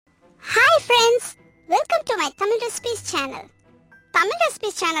friends, welcome to my Tamil Recipes channel. Tamil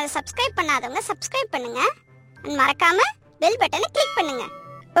Recipes channel subscribe பண்ணாதவங்க subscribe பண்ணுங்க and மறக்காம bell button click பண்ணுங்க.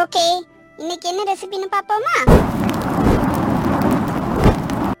 Okay, இன்னைக்கு என்ன ரெசிபின்னு பாப்போமா?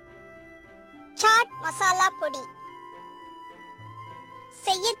 சாட் மசாலா பொடி.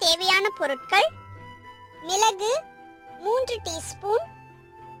 செய்ய தேவையான பொருட்கள்: மிளகு 3 டீஸ்பூன்,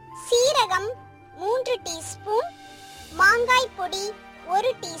 சீரகம் 3 டீஸ்பூன், மாங்காய் பொடி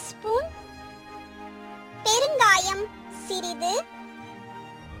 1 டீஸ்பூன், பெருங்காயம் சிறிது,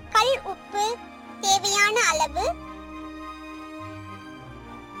 கல் உப்பு தேவையான அளவு,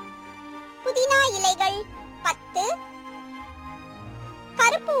 புதினா இலைகள் 10,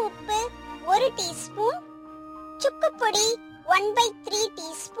 கருப்பு உப்பு 1 டீஸ்பூன், சுக்குப்பொடி 1/3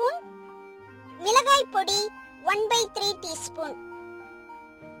 டீஸ்பூன், மிளகாய் பொடி 1/3 டீஸ்பூன்.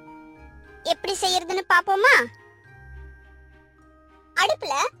 எப்படி செய்யறதுன்னு பாப்போமா?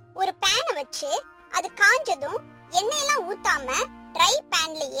 அடுப்புல ஒரு பேனை வச்சு அது காஞ்சதும் எண்ணெயெல்லாம் ஊத்தாம ட்ரை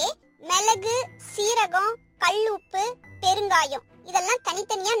பேன்லயே மிளகு, சீரகம், கல்லுப்பு, பெருங்காயம் இதெல்லாம்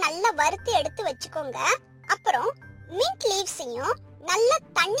தனித்தனியா நல்லா வறுத்து எடுத்து வச்சுக்கோங்க. அப்புறம் மின்ட் லீவ்ஸையும் நல்ல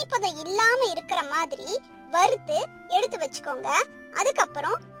தண்ணி பதம் இல்லாம இருக்கிற மாதிரி வறுத்து எடுத்து வச்சுக்கோங்க.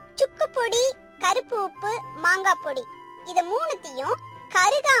 அதுக்கப்புறம் சுக்கு பொடி, கருப்பு உப்பு, மாங்காய் பொடி இது மூணுத்தையும்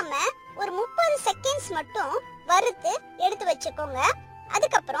கருகாம ஒரு 30 செகண்ட்ஸ் மட்டும் வறுத்து எடுத்து வச்சுக்கோங்க.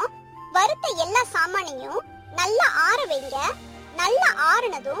 அதுக்கப்புறம் வறுத்த எல்லா சாமானையும் நல்லா ஆற வைங்க. நல்லா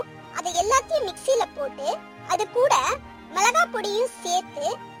ஆறுனதும் அதை எல்லாத்தையும் மிக்ஸில போட்டு அது கூட மிளகாய் பொடியும் சேர்த்து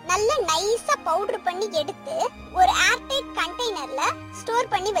நல்லா நைஸா பவுடர் பண்ணி எடுத்து ஒரு ஏர்டைட் கண்டெய்னர்ல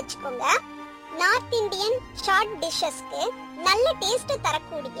ஸ்டோர் பண்ணி வச்சுக்கோங்க. நார்த் இந்தியன் சாட் டிஷ்ஷஸ்க்கு நல்ல டேஸ்ட்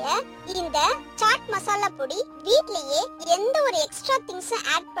தரக்கூடிய இந்த சாட் மசாலா பொடி வீட்லயே எந்த ஒரு எக்ஸ்ட்ரா திங்ஸும்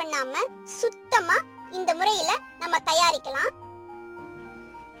ஆட் பண்ணாம சுத்தமா இந்த முறையில நம்ம தயாரிக்கலாம்.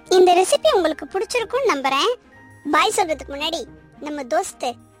 இந்த ரெசிபி உங்களுக்கு பிடிச்சிருக்கும்னு நம்புறேன். பாய் சொல்றதுக்கு முன்னாடி நம்ம தோஸ்து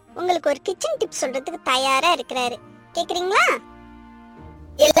உங்களுக்கு ஒரு கிச்சன் டிப் சொல்றதுக்கு தயாரா இருக்கிறாரு. கேக்குறீங்களா?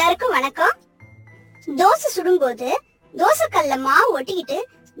 எல்லாருக்கும் வணக்கம். தோசை சுடும்போது தோசை கல்ல மாவு ஒட்டிக்கிட்டு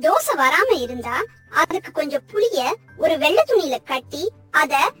தோசை வராம இருந்தா அதுக்கு கொஞ்சம் புளிய ஒரு வெள்ளை துணியில கட்டி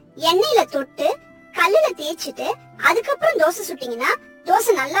அத எண்ணெயில தொட்டு கல்லுல தேய்ச்சிட்டு அதுக்கப்புறம் தோசை சுட்டீங்கன்னா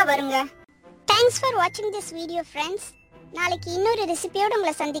தோசை நல்லா வருங்க. Thanks for watching this video friends. நாளைக்கு இன்னொரு ரெசிபியோட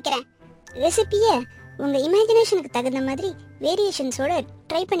உங்களை சந்திக்கிறேன். ரெசிபியை உங்க இமேஜினேஷனுக்கு தகுந்த மாதிரி வேரியேஷன்ஸோட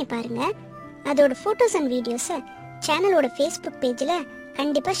ட்ரை பண்ணி பாருங்க. அதோட போட்டோஸ் அண்ட் வீடியோஸை சேனலோட ஃபேஸ்புக் பேஜ்ல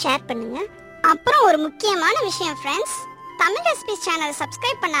கண்டிப்பா ஷேர் பண்ணுங்க. அப்புறம் ஒரு முக்கியமான விஷயம் ஃப்ரெண்ட்ஸ், தமிழ் ரெசிபிஸ் சேனலை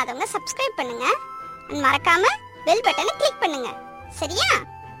சப்ஸ்கிரைப் பண்ணாதவங்க சப்ஸ்கிரைப் பண்ணுங்க. மறக்காம பெல் பட்டனை கிளிக் பண்ணுங்க. சரியா?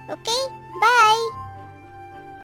 Okay, by.